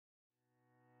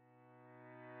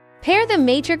Pair the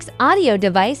Matrix audio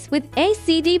device with a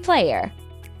CD player.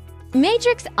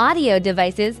 Matrix audio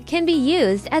devices can be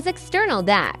used as external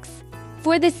DACs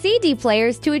for the CD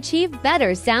players to achieve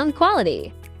better sound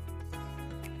quality.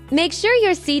 Make sure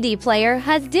your CD player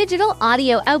has digital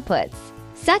audio outputs,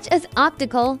 such as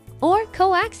optical or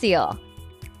coaxial.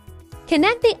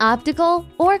 Connect the optical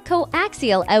or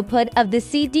coaxial output of the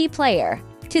CD player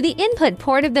to the input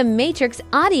port of the Matrix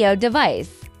audio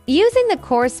device using the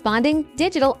corresponding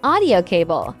digital audio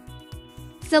cable.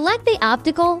 Select the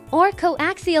optical or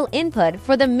coaxial input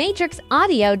for the Matrix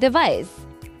audio device.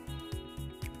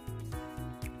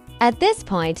 At this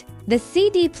point, the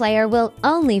CD player will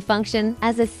only function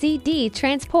as a CD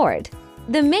transport.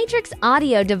 The Matrix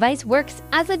audio device works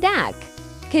as a DAC.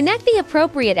 Connect the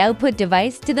appropriate output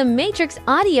device to the Matrix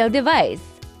audio device,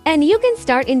 and you can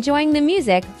start enjoying the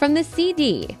music from the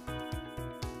CD.